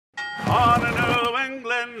On a New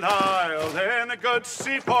England isle in a good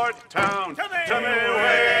seaport town. To me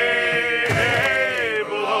way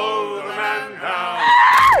below the man down.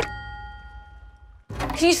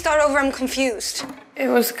 Can you start over? I'm confused. It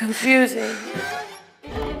was confusing.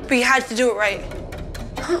 But you had to do it right.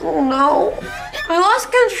 Oh no. I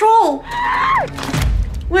lost control.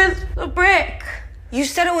 With a brick. You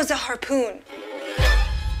said it was a harpoon.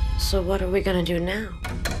 So what are we gonna do now?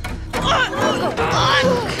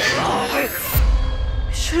 I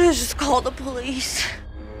should have just called the police.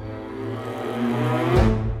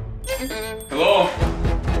 Hello?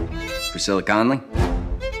 Priscilla Conley?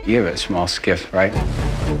 You have a small skiff, right?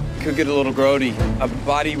 Could get a little grody. A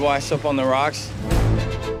body washed up on the rocks.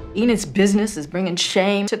 Enid's business is bringing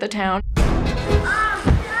shame to the town.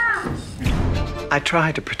 I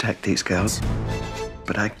try to protect these girls,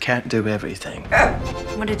 but I can't do everything.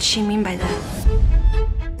 What did she mean by that?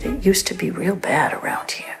 It used to be real bad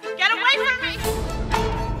around here. Get away from me!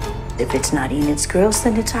 If it's not Enid's girls,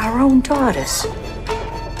 then it's our own daughters.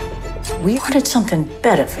 We wanted something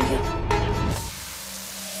better for you.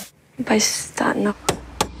 By starting up.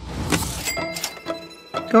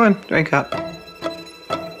 Go on, drink up.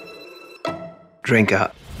 Drink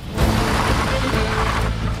up.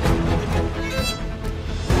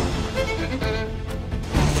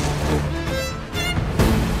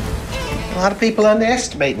 A lot of people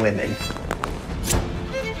underestimate women.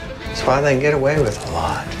 That's why they can get away with a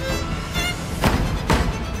lot.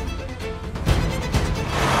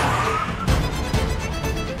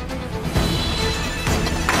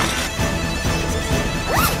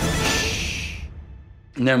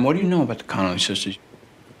 Nan, what do you know about the Connolly sisters?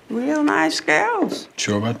 Real nice girls.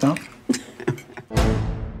 Sure about that?